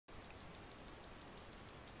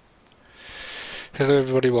Hello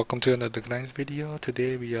everybody, welcome to another grrrindz video.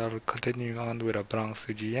 Today we are continuing on with a bronze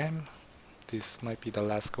GM. This might be the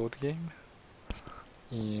last gold game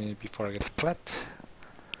before I get the plat.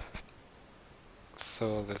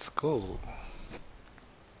 So let's go.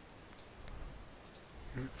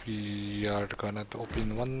 We are gonna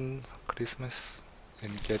open one Christmas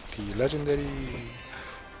and get the legendary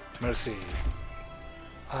Mercy.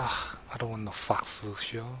 I don't want no Fox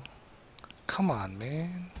Lucio. Come on,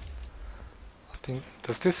 man.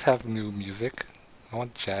 Does this have new music? I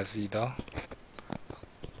want jazzy though.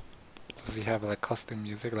 Does he have like custom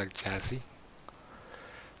music like jazzy?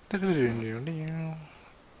 I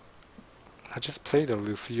just played a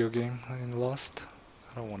Lucio game and lost.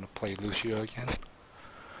 I don't want to play Lucio again.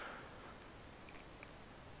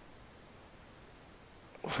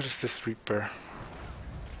 What is this Reaper?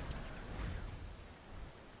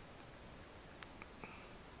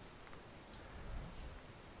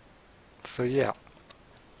 So yeah,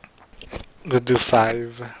 we'll do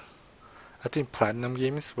 5. I think platinum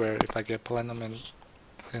games, where if I get platinum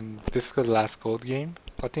and this is the last gold game.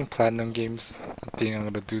 I think platinum games, I think I'm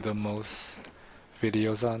gonna do the most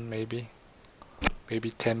videos on, maybe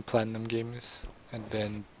 10 platinum games, and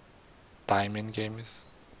then diamond games.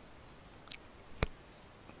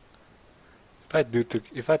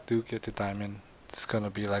 If I do get to diamond, it's gonna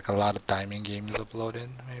be like a lot of diamond games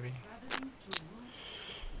uploaded, maybe.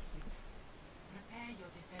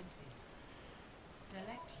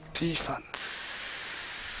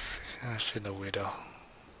 Defense. Widow.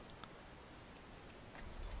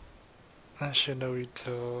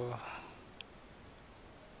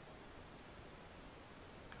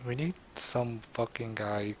 We need some fucking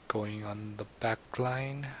guy going on the back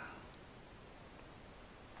line.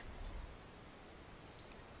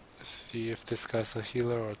 Let's see if this guy's a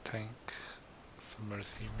healer or a tank. It's a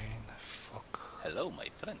Mercy main. Fuck. Hello, my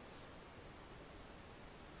friends.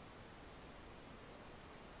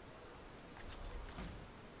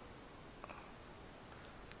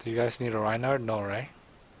 Do you guys need a Reinhardt? No, right?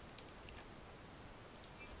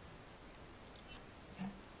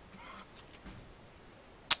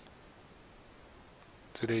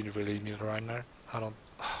 Do they really need a Reinhardt? I don't...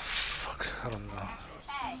 Oh, fuck, I don't know.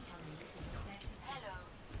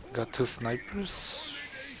 Got 2 snipers.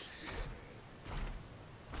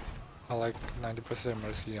 I like 90%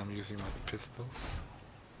 Mercy, I'm using my pistols.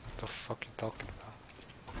 What the fuck you talking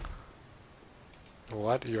about?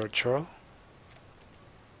 What? You're a churro?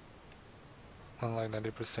 Unlike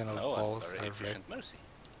 90% of balls I read.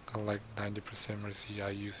 Unlike 90% Mercy I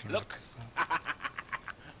use in my pistol.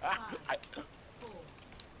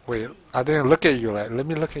 Wait, I didn't look at you. Like, let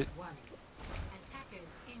me look at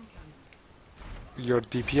your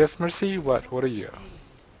DPS Mercy. What are you?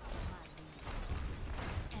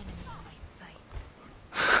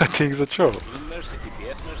 I think it's a troll.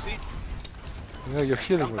 You know, you're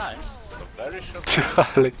healing Mercy.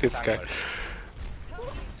 I like this guy.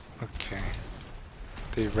 Okay.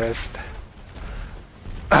 They rest.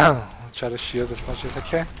 I'll try to shield as much as I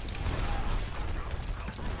can.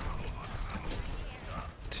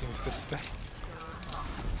 Teams this way.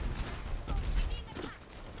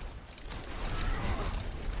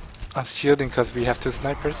 I'm shielding because we have 2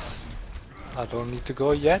 snipers. I don't need to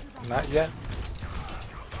go yet. Not yet.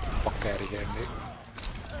 Fuck out of here,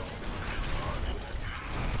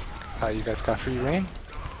 Nick. You guys got free reign?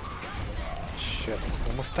 Shit,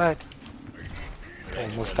 almost died.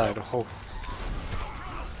 Almost died. Oh.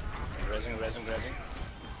 Resin.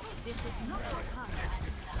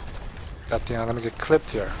 I think I'm gonna get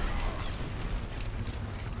clipped here.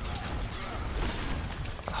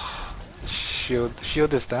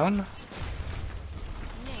 Shield is down.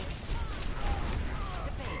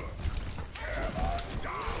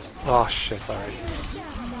 Oh shit, sorry.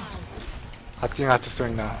 I think I have to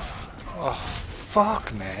swing now. Oh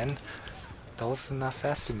fuck, man. That was not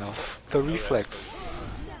fast enough. The reflex.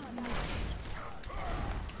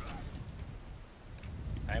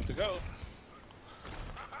 Time to go.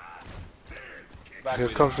 Here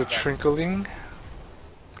comes the trickling.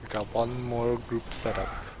 We got one more group set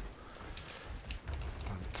up.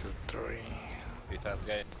 1, 2, 3. Be fast,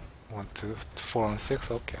 guy. 1, 2, 4, and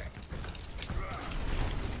 6. Okay.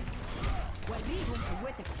 Run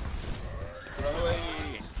away.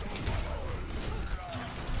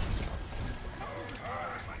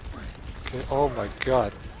 Okay. Oh my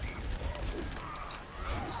god.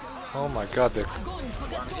 Oh my god. They're...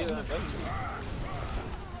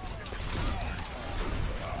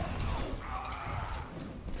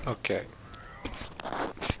 Okay.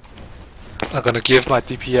 I'm gonna give my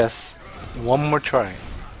DPS one more try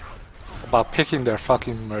about picking their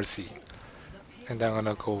fucking Mercy. And then I'm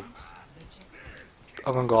gonna go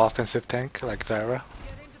I'm gonna go offensive tank like Zyra.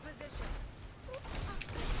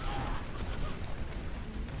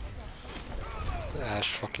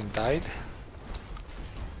 Ash fucking died.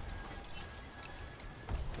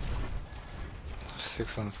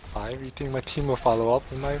 6 on 5. You think my team will follow up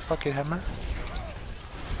with my fucking hammer?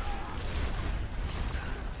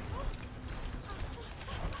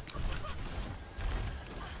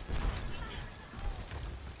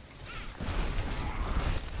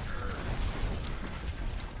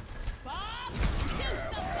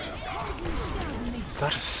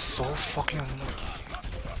 That is so fucking unlucky.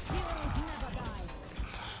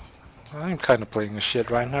 I'm kinda playing a shit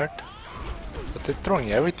Reinhardt. But they're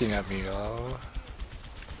throwing everything at me, yo.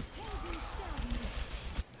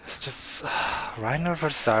 It's just Reinhardt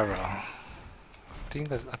versus Zyra. I think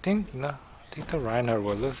the Reinhardt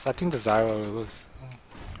will lose. I think the Zyra will lose.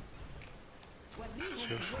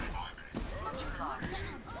 Sure.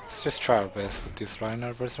 Let's just try our best with this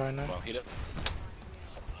Reinhardt versus Reinhardt. Well, hit it.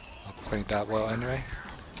 Not playing that well anyway.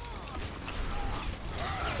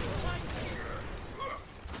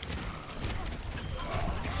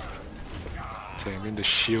 Damn, the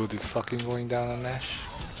shield is fucking going down on Nash.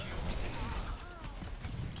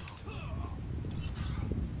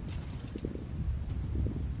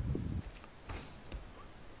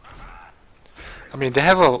 I mean, they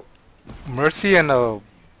have a Mercy and a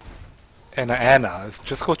Anna. Let's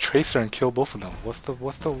just go Tracer and kill both of them. What's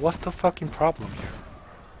the fucking problem here?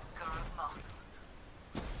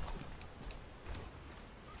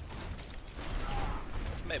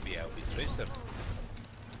 Maybe I'll be Tracer.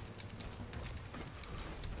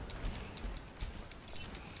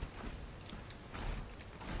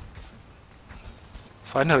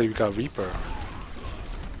 Finally, we got Reaper.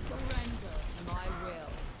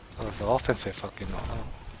 Oh, it's an offensive fucking.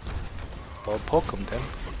 Well, poke him then.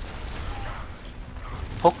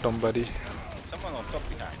 Poke them, buddy. Someone on top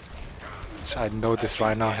behind. I know this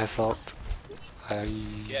right now has ult.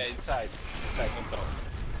 Yeah, inside on top.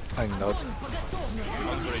 I know.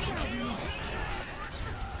 On bridge now.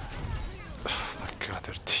 Oh my god,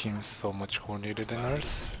 their team is so much coordinated than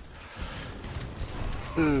ours.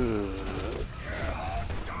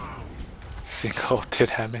 Think ulted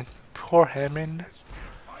Hammond. Poor Hammond.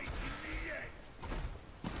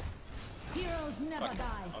 Heroes never Fuck,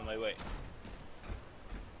 die. on my way.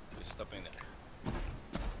 Just stopping there.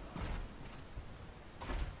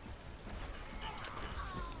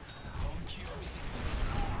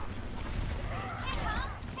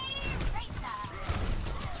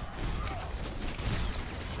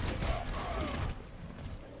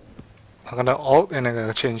 I'm gonna ult and I'm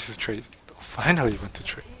gonna change his trade. Finally went to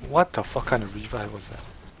trade. What the fuck kind of revive was that?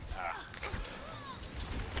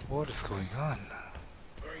 What is going on?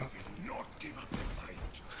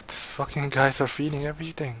 These fucking guys are feeding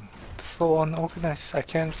everything. It's so unorganized. I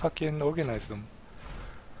can't fucking organize them.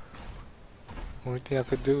 Only thing I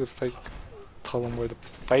could do is like tell them where the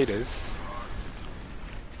fight is,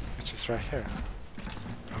 which is right here.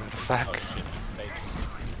 Matter of fact.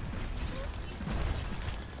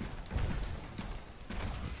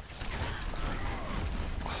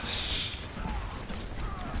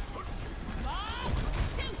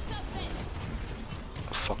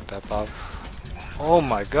 Fuck that Bob. Oh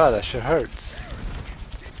my god, that shit hurts.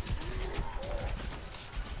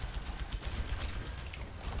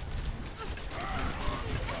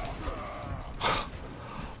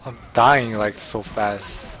 I'm dying like so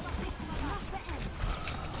fast.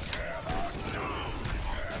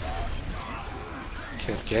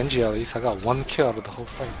 Killed Genji at least. I got 1 kill out of the whole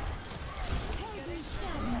fight.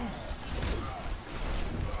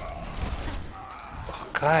 Oh,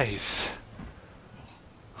 guys.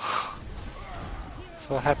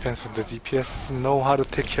 So what happens when the DPS doesn't know how to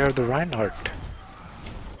take care of the Reinhardt?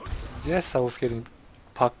 Yes, I was getting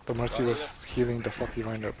pucked. The Mercy was healing the fucking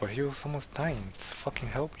Reinhardt, but he was almost dying. Just fucking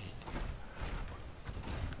help me.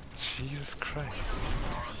 Jesus Christ.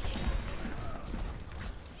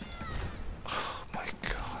 Oh my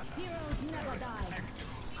god. Heroes never die.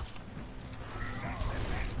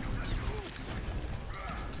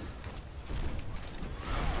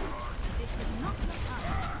 This is not the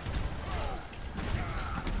time.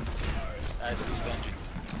 I see genji.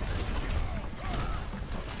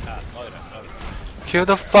 Moira. Kill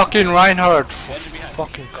the fucking Reinhardt! For Genji behind.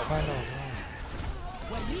 fucking crying out loud.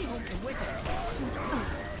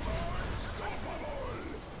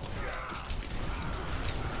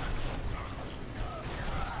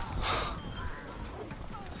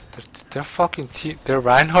 Their fucking team, their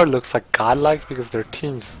Reinhardt looks like godlike because their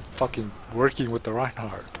team's fucking working with the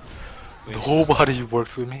Reinhardt. Nobody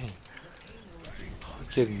works with me.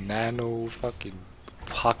 Fucking nano, fucking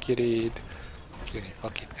pocketed, Getting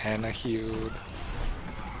fucking Anna healed.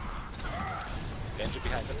 Genji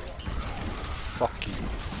behind us. Fuck you.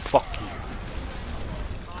 Fuck you.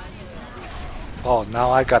 Oh,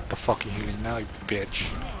 now I got the fucking healing. Now you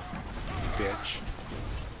bitch. Bitch.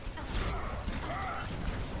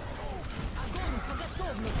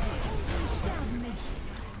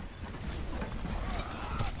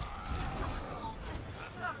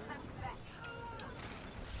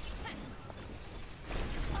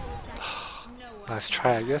 Let's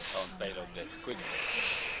try, I guess. Don't payload this. Quick.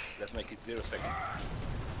 Let's make it 0 seconds.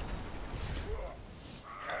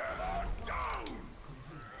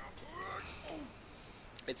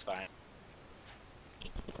 It's fine.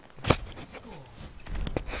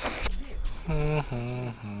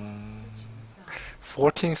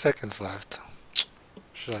 14 seconds left.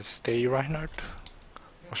 Should I stay Reinhardt?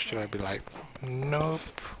 Or should I be like, nope.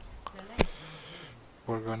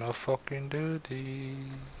 We're gonna fucking do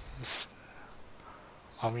this.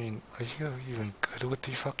 I mean, are you even good with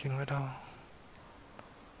the fucking Widow?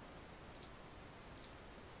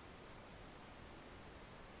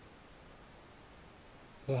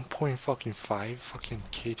 .5 fucking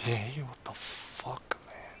KDA? What the fuck,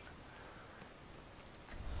 man?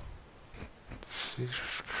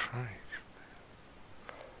 Jesus Christ.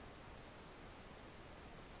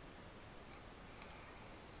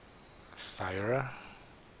 Pharah?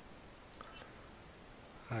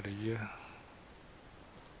 How do you?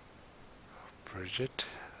 Bridget?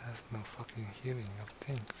 There's no fucking healing of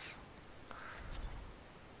things.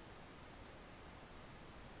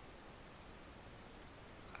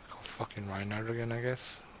 Go fucking Reinhardt again, I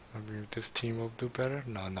guess. Maybe this team will do better?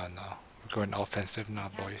 No. We're going offensive now,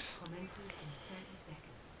 boys.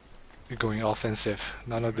 We're going offensive.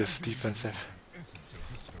 None of this defensive.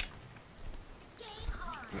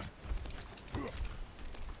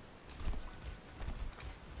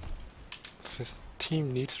 This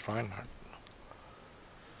team needs Reinhardt.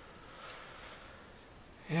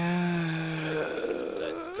 Yeah.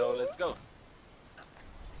 Let's go.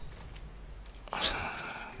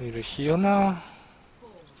 Need a heal now?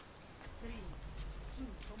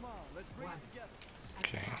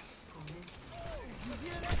 Okay.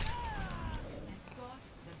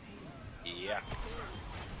 Yeah.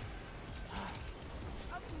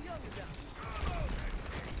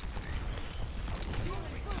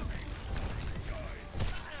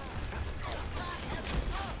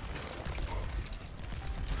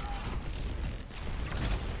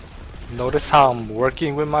 Notice how I'm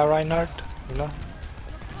working with my Reinhardt, you know?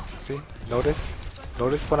 See? Notice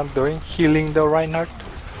what I'm doing? Healing the Reinhardt,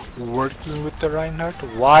 working with the Reinhardt.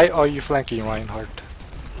 Why are you flanking Reinhardt?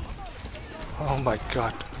 Oh my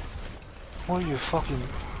god. What are you fucking...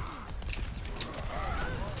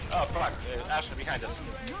 Oh fuck, Asher behind us.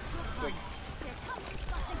 Quick.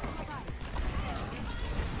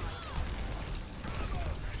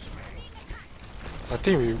 I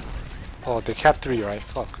think we... Oh, they cap 3, right?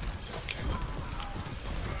 Fuck.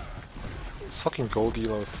 Fucking gold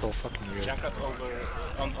elo is so fucking weird. Junkrat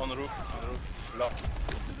over on the roof. Low.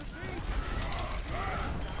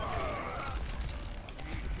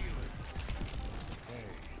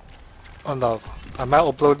 Oh no, I might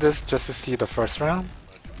upload this just to see the first round.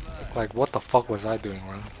 Like, what the fuck was I doing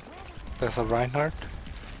wrong? There's a Reinhardt.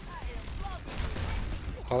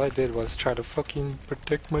 All I did was try to fucking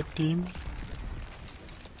protect my team.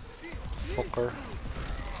 Fucker.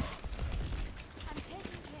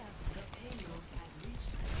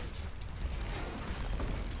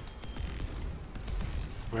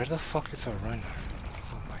 Where the fuck is our Reinhardt?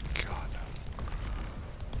 Oh my god.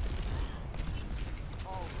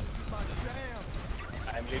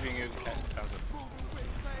 I'm leaving you.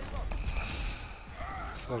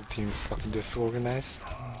 So the team is fucking disorganized.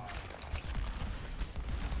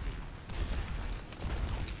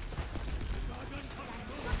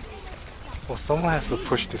 Well, someone has to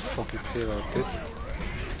push this fucking payload, dude.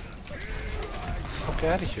 Fuck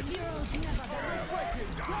out of here.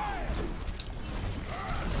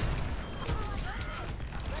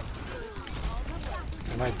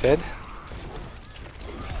 Am I dead?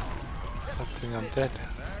 I think I'm dead.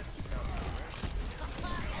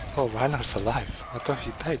 Oh, Reinhardt's alive. I thought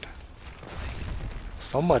he died.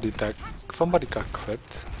 Somebody died. Somebody got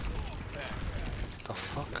clipped. What the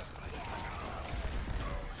fuck?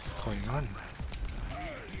 What's going on?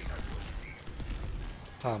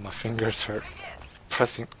 Ah, my fingers hurt.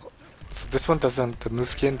 Pressing. So this one doesn't. The new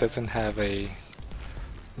skin doesn't have a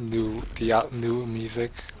new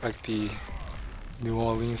music like the New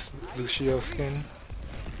Orleans Lucio skin.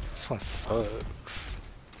 This one sucks.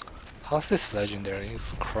 How's this legendary?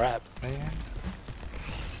 It's crap, man.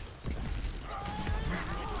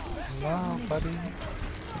 No, buddy.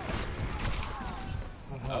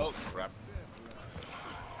 Oh crap.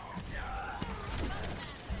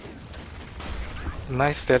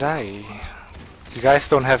 Nice that eye. You guys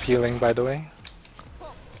don't have healing, by the way.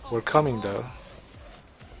 We're coming though.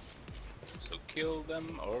 So kill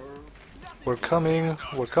them or We're coming.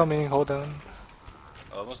 We're coming. Hold on.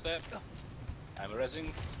 almost there. I'm resing.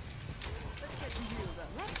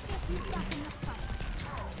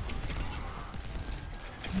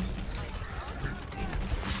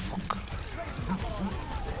 Fuck.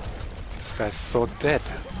 This guy's so dead.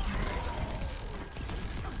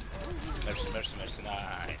 Mercy, mercy, mercy.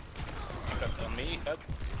 Nice. Cut on me. Cut.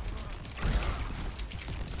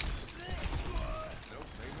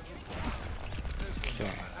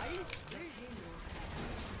 Okay.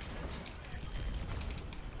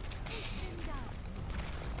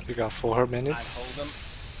 We got 4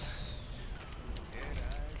 minutes.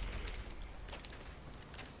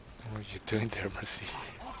 What are you doing there, Mercy?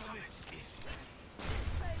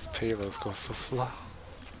 This payload goes so slow.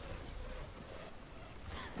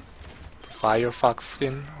 The Firefox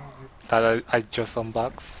skin that I just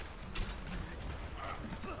unboxed.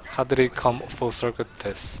 How did it come full circuit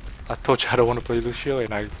this? I told you I don't want to play Lucio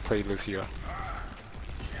and I played Lucio.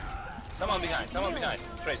 Someone behind. Someone behind.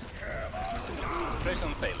 Trace. Trace on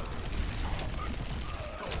the payload.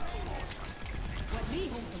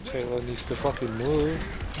 Payload needs to fucking move.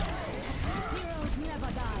 Heroes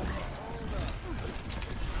never die.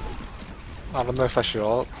 I don't know if I should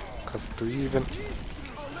ult, cause do we even...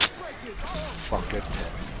 Fuck it.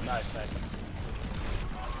 Nice, nice.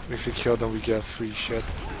 If we kill them we get free shit.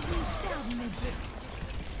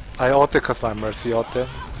 I ulted cause my Mercy ulted.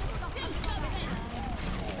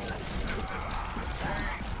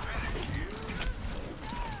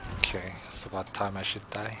 Okay, it's about time I should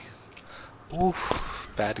die.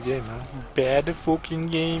 Oof, bad game, huh? Bad fucking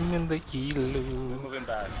game in the We're elo. moving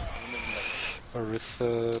back. We're moving back.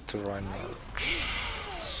 Orisa to Reinhardt.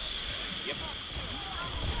 Yep.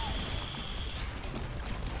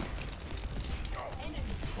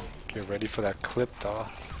 Get ready for that clip though.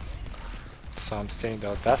 So I'm saying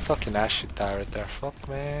though, that fucking ass should die right there. Fuck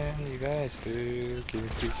man, you guys dude. Give me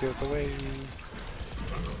 3 kills away.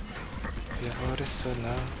 Yeah, Orisa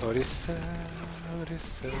now. Orisa.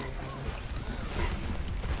 Orisa.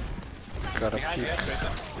 Gotta Behind peek. you,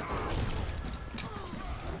 Tracer.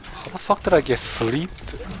 How the fuck did I get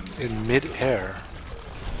sleeped in mid-air?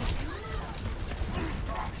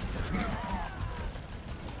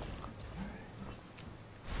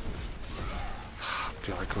 I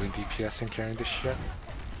feel like going DPS and carrying this shit.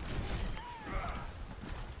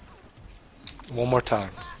 One more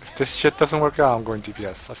time. If this shit doesn't work out, I'm going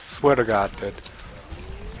DPS. I swear to God, dude.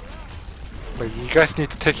 Like, you guys need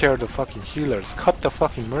to take care of the fucking healers. Cut the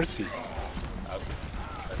fucking Mercy.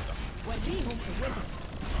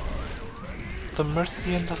 The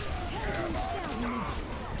Mercy and the...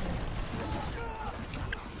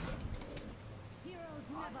 Heroes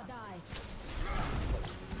never die.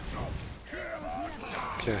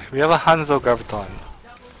 Okay, we have a Hanzo Graviton.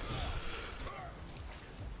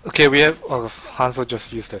 Okay, we have... Oh, Hanzo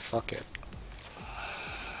just used it. Fuck it.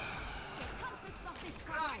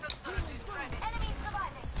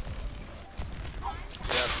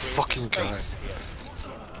 Fucking guy.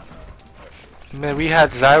 Man, we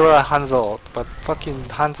had Zyra Hanzo ult, but fucking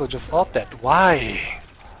Hanzo just ulted. Why?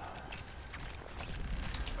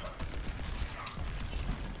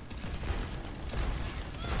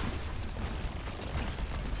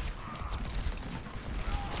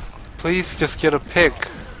 Please just get a pick.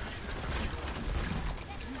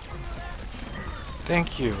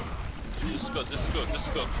 Thank you. This is good, this is good, this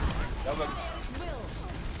is good. That was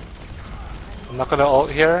I'm not gonna ult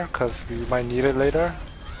here, cause we might need it later.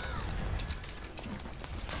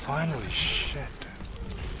 Finally, shit.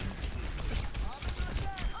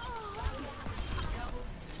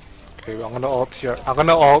 Okay, I'm gonna ult here. I'm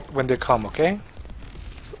gonna ult when they come, okay?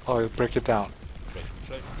 So I'll break it down. great.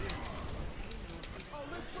 Trace.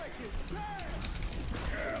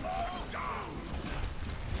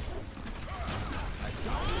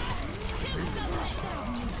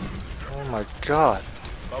 Oh my god.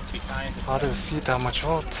 Both behind. I didn't see that much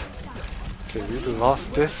ult. Okay, we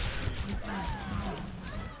lost this.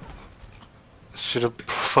 Should've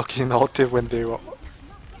fucking ulted when they were...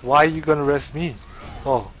 Why are you gonna res me?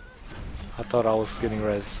 Oh. I thought I was getting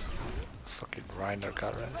res. Fucking Reiner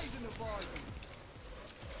got res.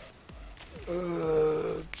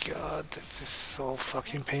 Oh god, this is so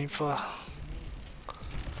fucking painful.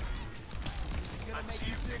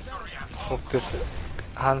 Hope this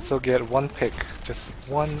Hanzo get one pick. Just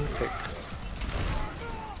one pick.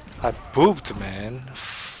 I booped, man.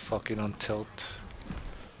 fucking on tilt.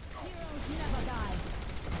 Heroes never die.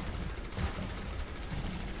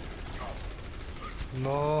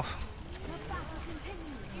 No.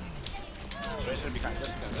 Tracer behind us,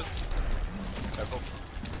 behind us. Careful.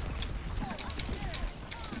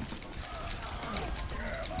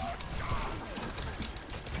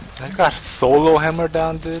 I got solo hammer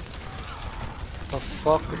down, dude. The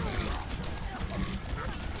fuck, man.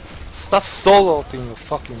 Stop solo thing the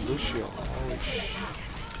fucking Lucio. Holy shit.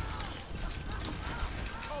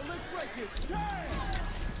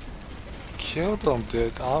 Kill them,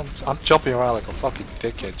 dude. I'm jumping around like a fucking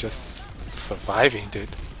dickhead, just surviving, dude.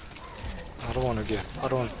 I don't wanna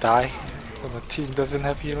die when the team doesn't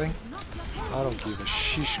have healing. I don't give a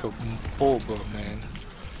shish boba, man. You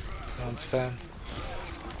know what I'm saying?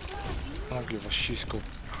 I don't give a shish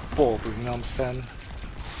boba, you know what I'm saying?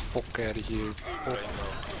 Fuck out of here.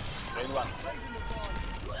 Rain one.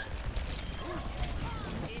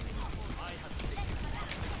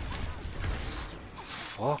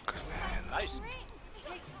 Fuck, man. Nice.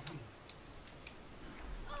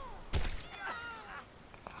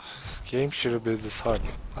 This game should have been this hard.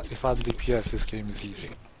 If I'm DPS, this game is easy.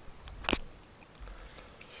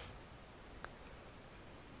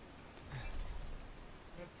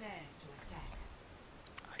 Prepare to attack.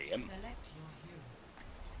 I am. Select your hero.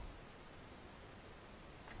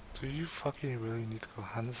 Do you fucking really need to go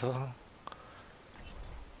Hanzo?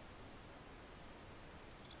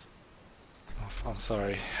 Oh, I'm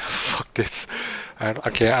sorry. Fuck this. I'm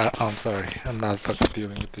sorry. I'm not fucking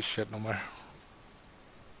dealing with this shit no more.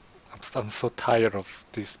 I'm so tired of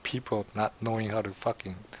these people not knowing how to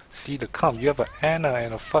fucking see the comp. You have an Anna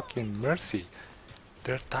and a fucking Mercy.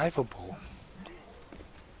 They're diveable.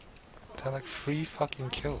 They're like free fucking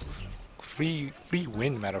kills. Free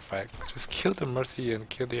win, matter of fact. Just kill the Mercy and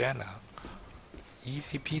kill the Anna.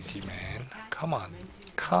 Easy peasy, man. Come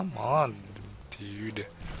on, dude.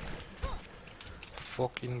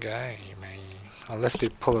 Fucking guy, man. Unless they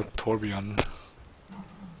pull a Torbjorn.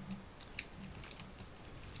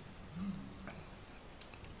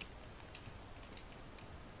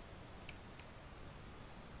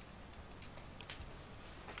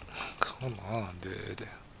 Come on, dude.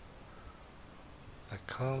 Like,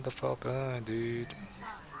 come the fuck on, dude.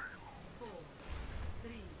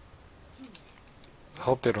 I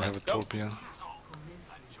hope they don't have a Torbjorn.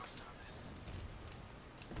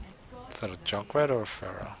 Is that a junkrat or a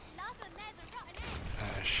pharah?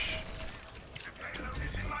 Ash.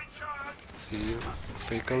 See,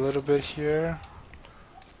 fake a little bit here.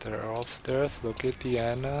 They're upstairs. Look at the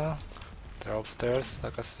Anna. They're upstairs,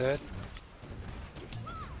 like I said.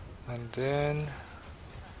 And then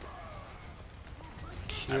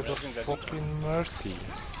kill the fucking Mercy.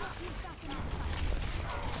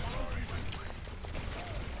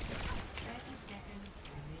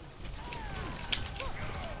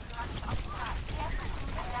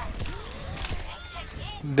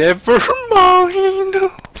 Never mind.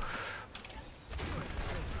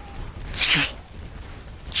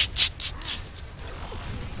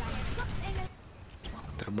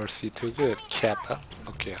 The Mercy too good. Kappa.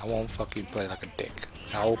 Okay, I won't fucking play like a dick.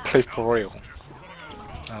 I will play for real.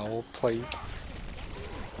 I will play.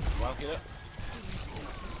 One killer.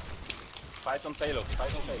 Fight on payload,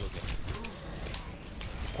 fight on payload.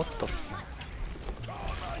 What the f?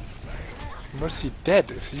 Mercy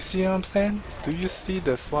dead. You see what I'm saying? Do you see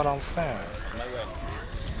this? What I'm saying? My way.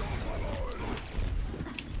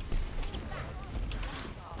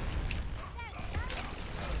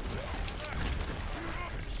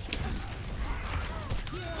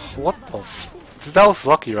 What the f? That was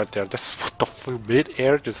lucky right there. Just what the f?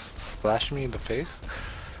 Mid-air just splashed me in the face.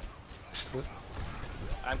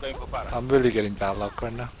 I'm going for pharah. I'm really getting bad luck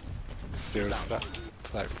right now. Serious bad.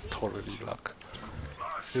 It's like totally luck.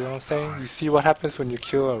 See what I'm saying? You see what happens when you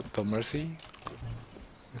kill the Mercy?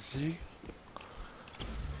 You see?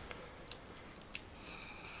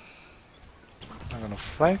 I'm gonna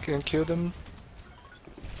flank and kill them.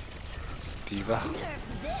 Diva.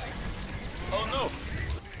 Oh no!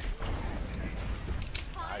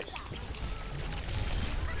 Nice.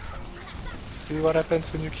 See what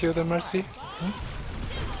happens when you kill the Mercy?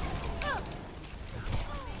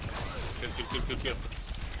 Kill.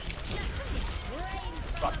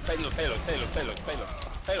 Fuck, payload.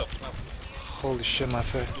 No. Holy shit, my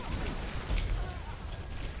friend.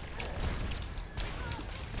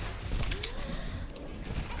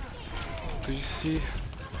 Do you see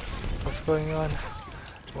what's going on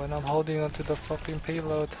when I'm holding onto the fucking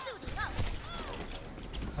payload?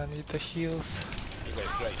 I need the heals. You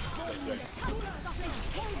guys great.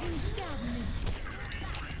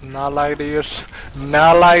 Not like this.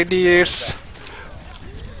 Not like this.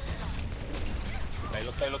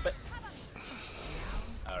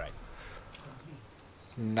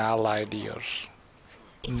 Not lie, Dios.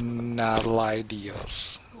 Not lie,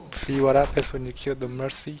 Dios. See what happens when you kill the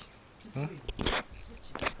Mercy? Hmm?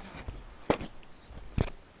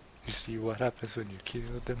 You see what happens when you kill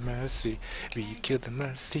the Mercy? We kill the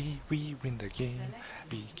Mercy, we win the game.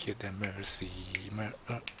 We kill the Mercy.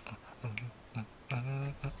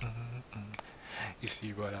 You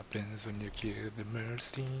see what happens when you kill the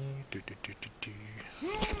Mercy? Do, do, do, do, do.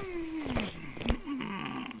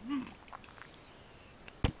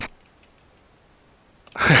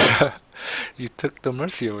 You took the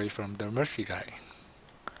Mercy away from the Mercy guy.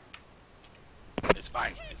 It's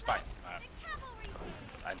fine, it's fine.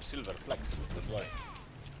 I'm silver flex, don't worry.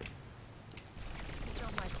 These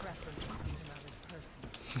are my preferences, even though it's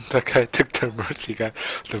personal. That guy took the Mercy guy.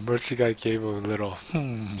 The Mercy guy gave a little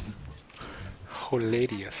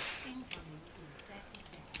hilarious.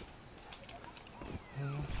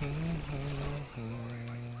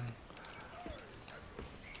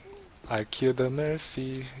 I killed the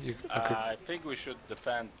Mercy. I think we should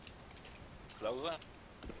defend closer.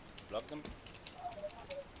 Block them.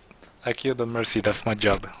 I killed the Mercy, that's my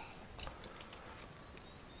job.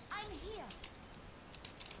 I'm here.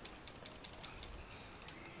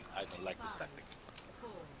 I don't like this tactic.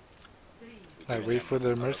 I wait for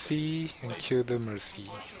the Mercy and kill the Mercy.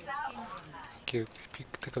 Okay,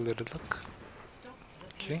 take a little look.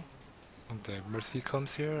 Okay, when the Mercy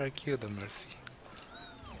comes here, I kill the Mercy.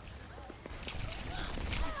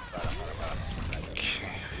 Okay,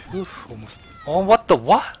 oof, almost. Oh, what the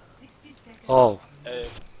what? Oh,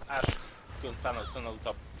 Ash, tunnel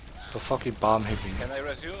top. the fucking bomb hit me. Can I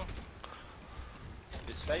res you?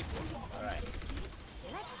 It's safe? Alright.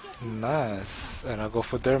 Nice, and I'll go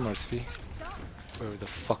for their Mercy. Where the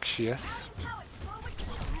fuck she is?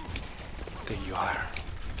 There you are.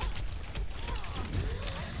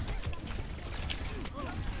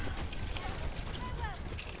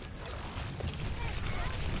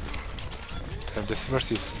 Damn, this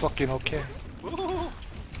Mercy is fucking okay.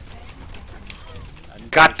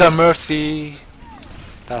 Got the Mercy!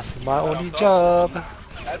 That's my only job.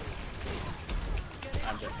 I'm dead.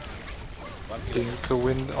 Think you could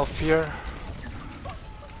win off here?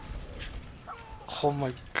 Oh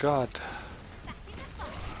my god.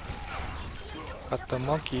 Got the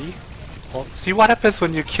monkey. Oh, see what happens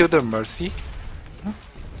when you kill the Mercy? Hmm?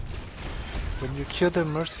 When you kill the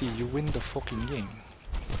Mercy, you win the fucking game.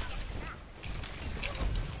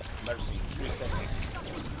 Mercy, 3 seconds.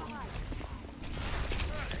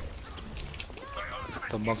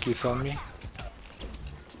 The monkey's on me.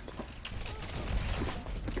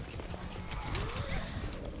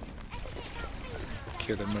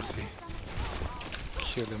 Kill the Mercy.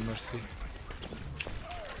 Kill the Mercy.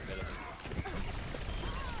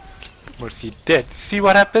 Mercy dead. See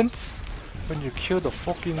what happens when you kill the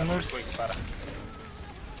fucking Quick, Mercy? pharah.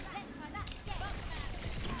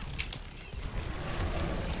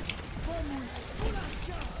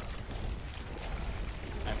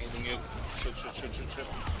 I'm hitting you. Shoot.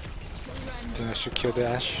 I think I should kill the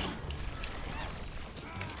Ash.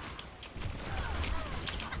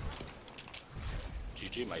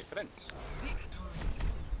 GG, my friends.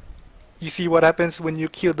 You see what happens when you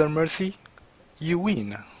kill the Mercy? You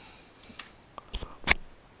win.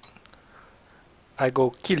 I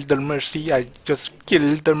go kill the Mercy, I just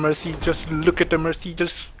kill the Mercy, just look at the Mercy,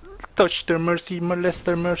 just touch the Mercy, molest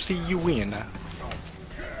the Mercy, you win.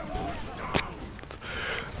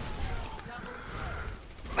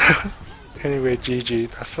 Anyway, GG.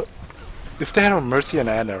 If they had a Mercy and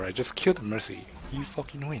Anna, right, just kill the Mercy. You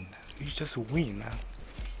fucking win. You just win.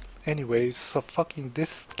 Anyways, so fucking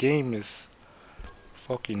this game is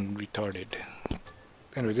fucking retarded.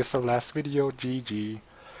 Anyway, this is the last video. GG.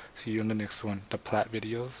 See you in the next one. The plat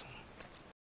videos.